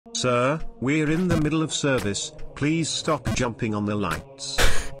Sir, we're in the middle of service. Please stop jumping on the lights.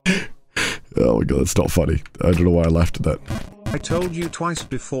 Oh my god, that's not funny. I don't know why I laughed at that. I told you twice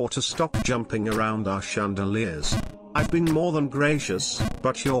before to stop jumping around our chandeliers. I've been more than gracious,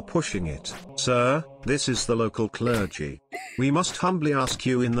 but you're pushing it. Sir, this is the local clergy. We must humbly ask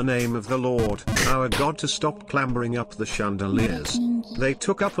you in the name of the Lord, our God, to stop clambering up the chandeliers. They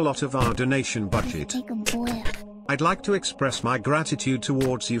took up a lot of our donation budget. I'd like to express my gratitude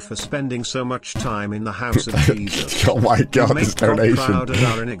towards you for spending so much time in the house of Jesus. Oh my god, You this make God donation. proud and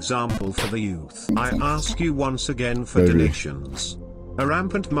are an example for the youth. I ask you once again for Maybe. donations. A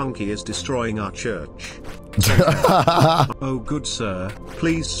rampant monkey is destroying our church. Oh good sir,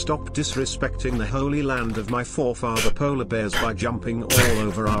 please stop disrespecting the holy land of my forefather polar bears by jumping all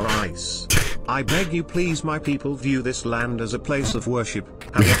over our ice. I beg you please, my people, view this land as a place of worship.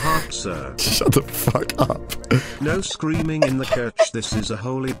 Have a heart, sir. Shut the fuck up. No screaming in the church, this is a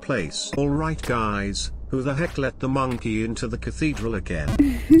holy place. Alright guys, who the heck let the monkey into the cathedral again?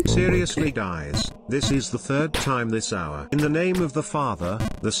 Seriously guys, this is the third time this hour. In the name of the Father,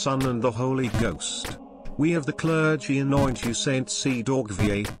 the Son and the Holy Ghost. We of the clergy anoint you Saint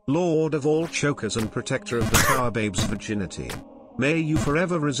cdawgva, Lord of all chokers and protector of the Tower Babe's virginity. May you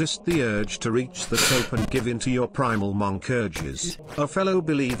forever resist the urge to reach the top and give in to your primal monk urges. A fellow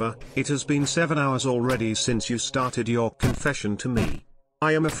believer, it has been 7 hours already since you started your confession to me.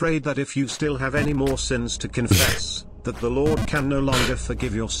 I am afraid that if you still have any more sins to confess, that the Lord can no longer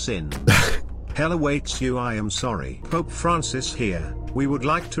forgive your sins. Hell awaits you, I am sorry. Pope Francis here. We would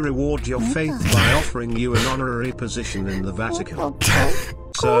like to reward your faith by offering you an honorary position in the Vatican.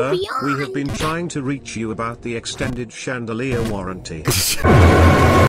 Sir, we have been trying to reach you about the extended chandelier warranty.